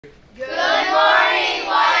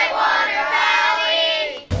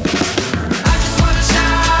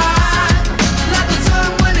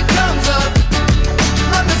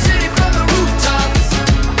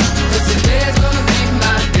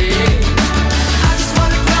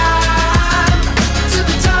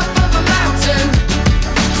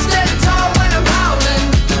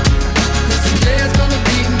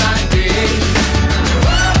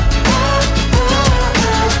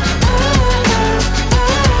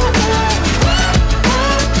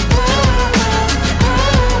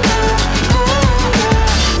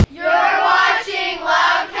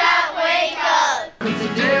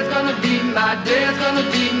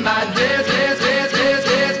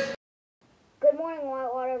morning,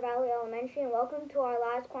 Whitewater Valley Elementary, and welcome to our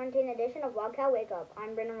last quarantine edition of Wildcat Wake-Up.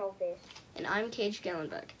 I'm Brennan Rolfes. And I'm Cage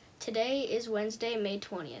Gallenbeck. Today is Wednesday, May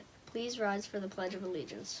 20th. Please rise for the Pledge of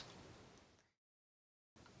Allegiance.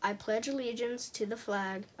 I pledge allegiance to the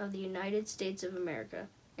flag of the United States of America,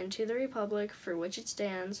 and to the republic for which it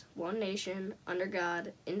stands, one nation, under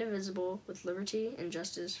God, indivisible, with liberty and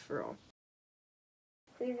justice for all.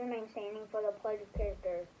 Please remain standing for the Pledge of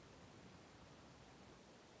Character.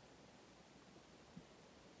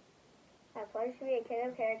 I pledge to be a kid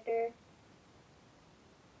of character.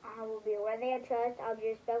 I will be worthy of trust. I'll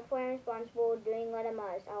be respectful and responsible, doing what I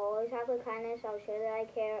must. I will always act with kindness. I'll show that I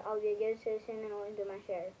care. I'll be a good citizen and always do my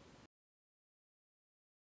share.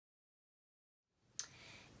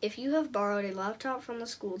 If you have borrowed a laptop from the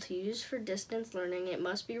school to use for distance learning, it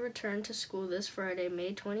must be returned to school this Friday,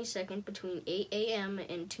 May 22nd, between 8 a.m.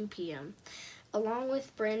 and 2 p.m., along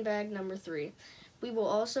with brain bag number 3. We will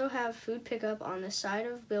also have food pickup on the side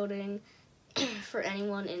of building for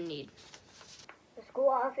anyone in need. The school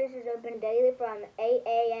office is open daily from 8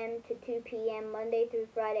 a.m. to 2 p.m. Monday through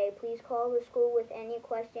Friday. Please call the school with any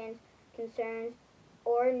questions, concerns,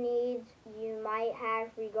 or needs you might have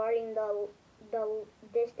regarding the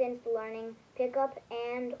distance learning, pickup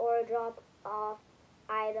and or drop off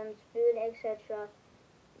items, food, etc.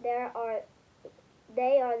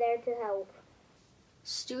 They are there to help.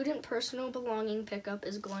 Student personal belonging pickup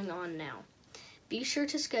is going on now. Be sure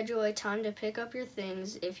to schedule a time to pick up your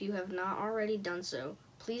things if you have not already done so.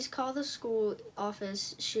 Please call the school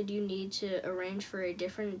office should you need to arrange for a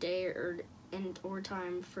different day or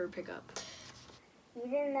time for pickup.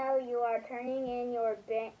 Even though you are turning in your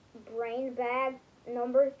brain bag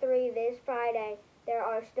number 3 this Friday, there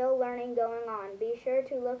are still learning going on. Be sure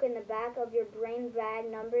to look in the back of your brain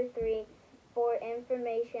bag number 3 for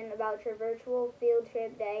information about your virtual field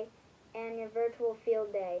trip day and your virtual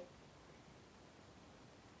field day.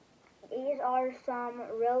 These are some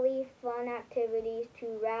really fun activities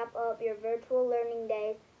to wrap up your virtual learning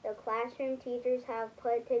days. The classroom teachers have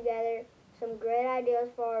put together some great ideas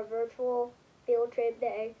for our virtual field trip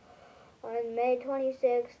day on May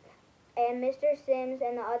 26th, and Mr. Sims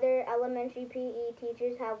and the other elementary PE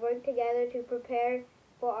teachers have worked together to prepare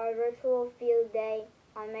for our virtual field day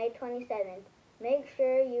on May 27th. Make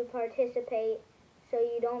sure you participate so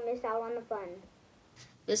you don't miss out on the fun.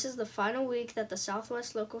 This is the final week that the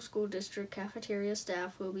Southwest Local School District cafeteria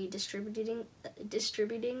staff will be distributing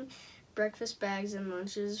breakfast bags and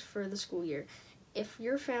lunches for the school year. If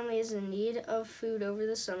your family is in need of food over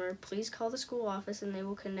the summer, please call the school office and they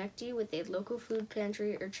will connect you with a local food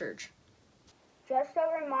pantry or church. Just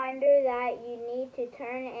a reminder that you need to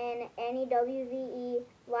turn in any WVE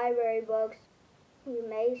library books you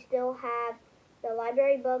may still have. The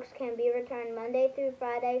library books can be returned Monday through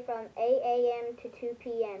Friday from 8 a.m. to 2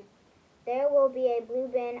 p.m. There will be a blue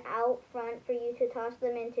bin out front for you to toss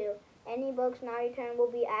them into. Any books not returned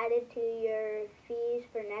will be added to your fees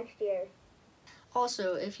for next year.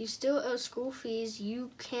 Also, if you still owe school fees, you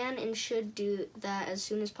can and should do that as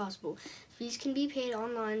soon as possible. Fees can be paid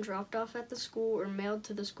online, dropped off at the school, or mailed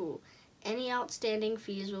to the school. Any outstanding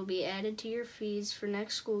fees will be added to your fees for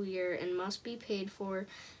next school year and must be paid for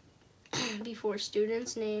before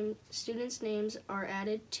students' names are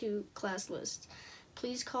added to class lists.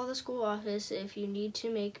 Please call the school office if you need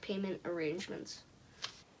to make payment arrangements.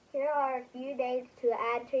 Here are a few dates to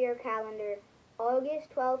add to your calendar. August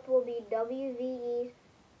 12th will be WVE's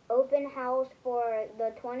open house for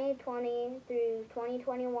the 2020 through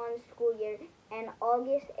 2021 school year, and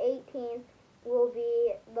August 18th will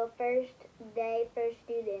be the first day for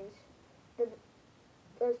students.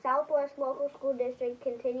 The Southwest Local School District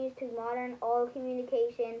continues to monitor all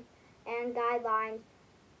communication and guidelines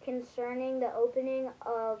concerning the opening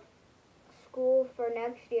of school for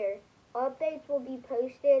next year. Updates will be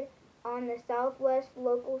posted on the Southwest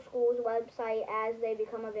Local Schools website as they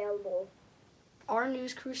become available. Our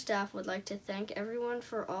news crew staff would like to thank everyone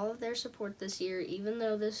for all of their support this year, even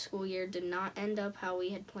though this school year did not end up how we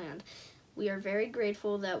had planned. We are very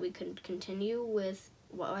grateful that we could continue with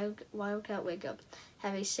Wildcat Wake-Up.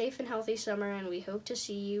 Have a safe and healthy summer, and we hope to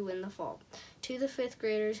see you in the fall. To the 5th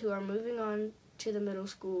graders who are moving on to the middle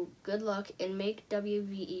school, good luck and make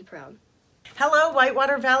WVE proud. Hello,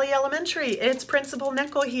 Whitewater Valley Elementary. It's Principal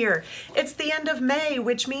Nickel here. It's the end of May,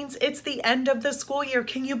 which means it's the end of the school year.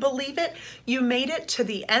 Can you believe it? You made it to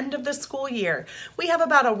the end of the school year. We have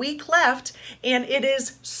about a week left, and it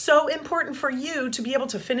is so important for you to be able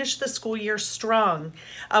to finish the school year strong.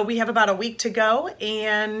 We have about a week to go,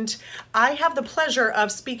 and I have the pleasure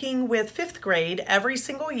of speaking with 5th grade every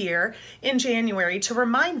single year in January to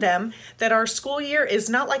remind them that our school year is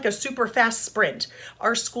not like a super fast sprint.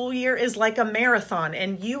 Our school year is like like a marathon,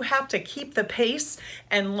 and you have to keep the pace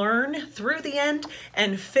and learn through the end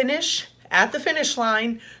and finish at the finish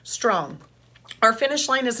line strong. Our finish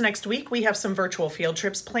line is next week. We have some virtual field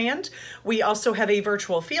trips planned. We also have a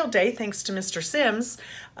virtual field day, thanks to Mr. Sims.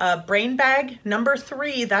 Brain bag number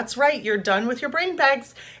 3, that's right, you're done with your brain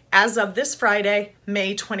bags as of this Friday,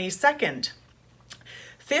 May 22nd.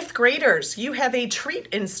 5th graders, you have a treat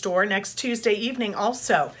in store next Tuesday evening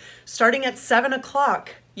also. Starting at 7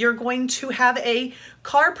 o'clock, you're going to have a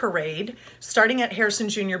car parade starting at Harrison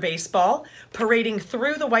Junior Baseball, parading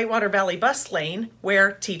through the Whitewater Valley bus lane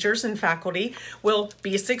where teachers and faculty will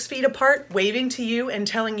be 6 feet apart, waving to you and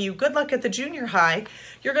telling you good luck at the junior high.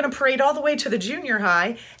 You're going to parade all the way to the junior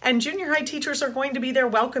high, and junior high teachers are going to be there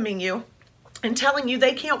welcoming you and telling you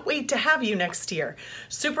they can't wait to have you next year.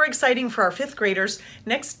 Super exciting for our 5th graders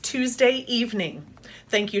next Tuesday evening.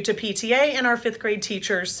 Thank you to PTA and our 5th grade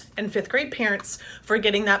teachers and 5th grade parents for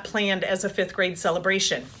getting that planned as a 5th grade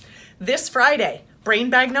celebration. This Friday, brain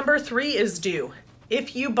bag number 3 is due.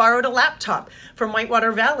 If you borrowed a laptop from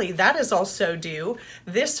Whitewater Valley, that is also due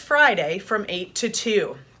this Friday from 8 to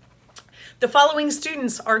 2. The following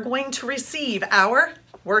students are going to receive our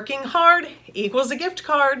Working Hard Equals a Gift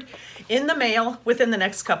card in the mail within the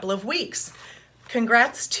next couple of weeks.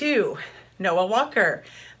 Congrats to Noah Walker,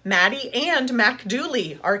 Maddie and Mac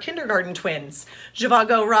Dooley, our kindergarten twins,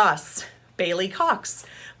 Javago Ross, Bailey Cox,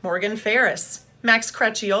 Morgan Ferris, Max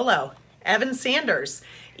Crecciolo, Evan Sanders,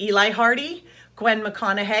 Eli Hardy, Gwen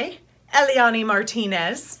McConaughey, Eliani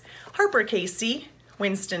Martinez, Harper Casey,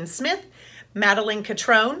 Winston Smith, Madeline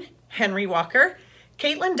Catrone, Henry Walker,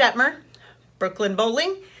 Caitlin Detmer, Brooklyn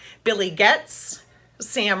Bowling, Billy Getz,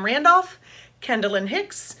 Sam Randolph, Kendallin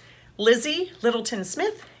Hicks, Lizzie Littleton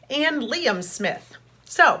Smith, and Liam Smith.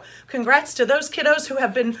 So, congrats to those kiddos who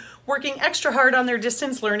have been working extra hard on their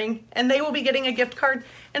distance learning, and they will be getting a gift card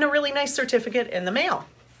and a really nice certificate in the mail.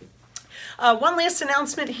 One last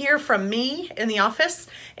announcement here from me in the office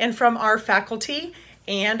and from our faculty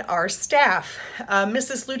and our staff.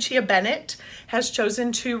 Mrs. Lucia Bennett has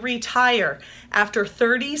chosen to retire after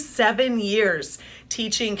 37 years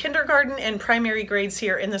teaching kindergarten and primary grades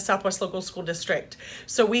here in the Southwest Local School District.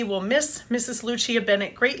 So we will miss Mrs. Lucia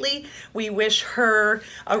Bennett greatly. We wish her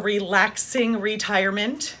a relaxing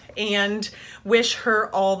retirement and wish her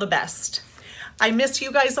all the best. I miss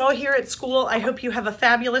you guys all here at school. I hope you have a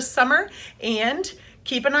fabulous summer, and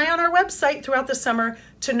keep an eye on our website throughout the summer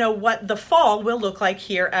to know what the fall will look like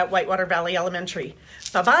here at Whitewater Valley Elementary.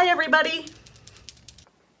 Bye-bye, everybody.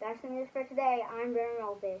 That's the news for today. I'm Baron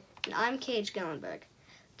Rolfes. And I'm Cage Gallenbeck.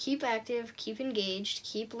 Keep active, keep engaged,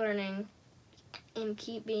 keep learning, and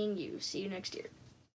keep being you. See you next year.